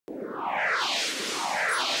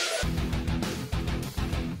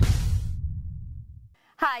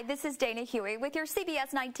Hi, this is Dana Huey with your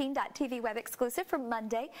CBS 19.tv web exclusive for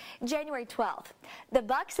Monday, January 12th. The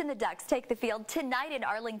Bucks and the Ducks take the field tonight in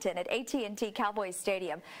Arlington at AT&T Cowboys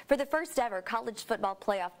Stadium for the first ever college football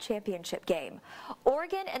playoff championship game.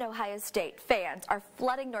 Oregon and Ohio State fans are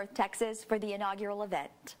flooding North Texas for the inaugural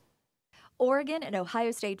event. Oregon and Ohio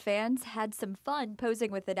State fans had some fun posing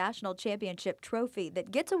with the national championship trophy that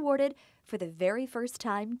gets awarded for the very first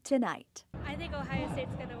time tonight. I think Ohio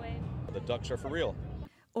State's going to win. The Ducks are for real.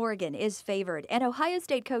 Oregon is favored, and Ohio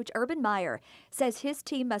State coach Urban Meyer says his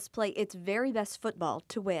team must play its very best football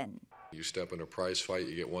to win. You step in a prize fight,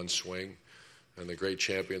 you get one swing, and the great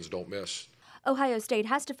champions don't miss. Ohio State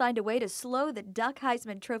has to find a way to slow the Duck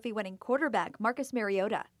Heisman Trophy-winning quarterback Marcus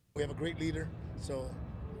Mariota. We have a great leader, so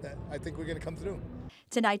I think we're going to come through.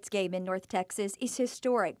 Tonight's game in North Texas is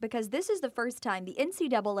historic because this is the first time the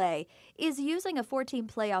NCAA is using a 14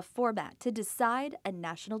 playoff format to decide a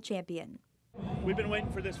national champion. We've been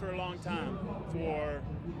waiting for this for a long time, for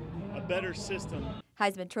a better system.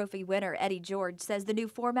 Heisman Trophy winner Eddie George says the new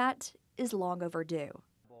format is long overdue.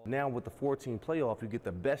 Now with the 14 playoff, you get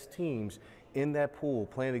the best teams in that pool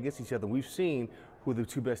playing against each other. We've seen who the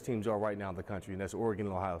two best teams are right now in the country, and that's Oregon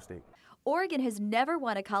and Ohio State. Oregon has never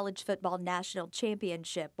won a college football national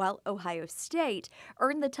championship, while Ohio State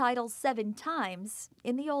earned the title 7 times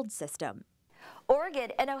in the old system.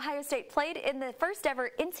 Oregon and Ohio State played in the first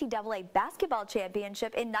ever NCAA basketball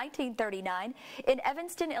championship in 1939 in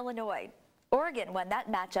Evanston, Illinois. Oregon won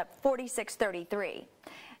that matchup 46-33.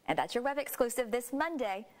 And that's your web exclusive this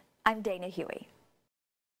Monday. I'm Dana Huey.